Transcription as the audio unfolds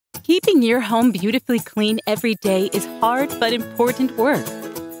Keeping your home beautifully clean every day is hard but important work.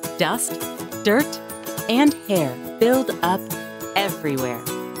 Dust, dirt, and hair build up everywhere.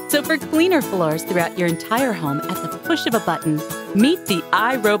 So for cleaner floors throughout your entire home at the push of a button, meet the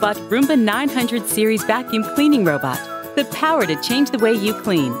iRobot Roomba 900 series vacuum cleaning robot. The power to change the way you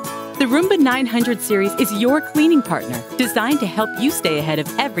clean. The Roomba 900 series is your cleaning partner, designed to help you stay ahead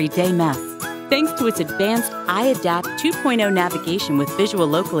of everyday mess. Thanks to its advanced iAdapt 2.0 navigation with visual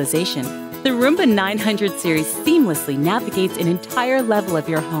localization, the Roomba 900 series seamlessly navigates an entire level of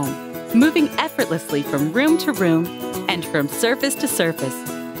your home, moving effortlessly from room to room and from surface to surface,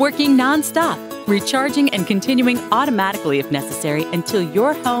 working non-stop, recharging and continuing automatically if necessary until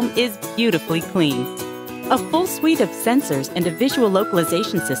your home is beautifully clean. A full suite of sensors and a visual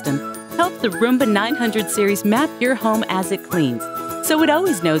localization system help the Roomba 900 series map your home as it cleans, so it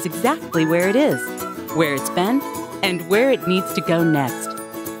always knows exactly where it is, where it's been, and where it needs to go next.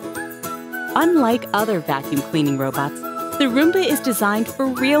 Unlike other vacuum cleaning robots, the Roomba is designed for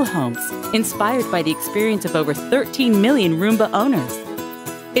real homes, inspired by the experience of over 13 million Roomba owners.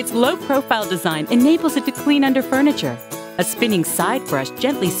 Its low-profile design enables it to clean under furniture. A spinning side brush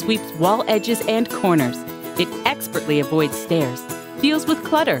gently sweeps wall edges and corners. It expertly avoids stairs, deals with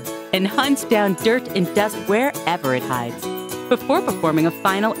clutter, and hunts down dirt and dust wherever it hides, before performing a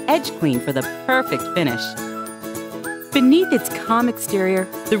final edge clean for the perfect finish. Beneath its calm exterior,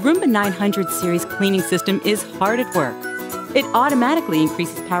 the Roomba 900 series cleaning system is hard at work. It automatically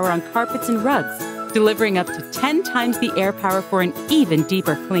increases power on carpets and rugs, delivering up to 10 times the air power for an even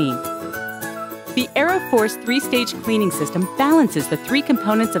deeper clean. The AeroForce 3-stage cleaning system balances the 3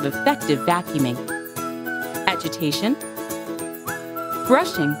 components of effective vacuuming: agitation,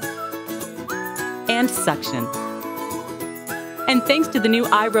 brushing, and suction. And thanks to the new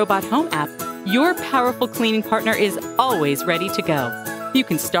iRobot Home app, your powerful cleaning partner is always ready to go. You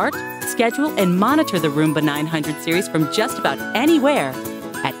can start, schedule, and monitor the Roomba 900 series from just about anywhere,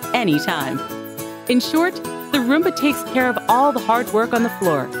 at any time. In short, the Roomba takes care of all the hard work on the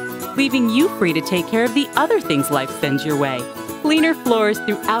floor, leaving you free to take care of the other things life sends your way. Cleaner floors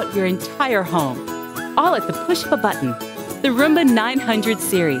throughout your entire home, all at the push of a button. The Roomba 900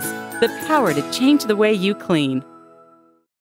 series, the power to change the way you clean.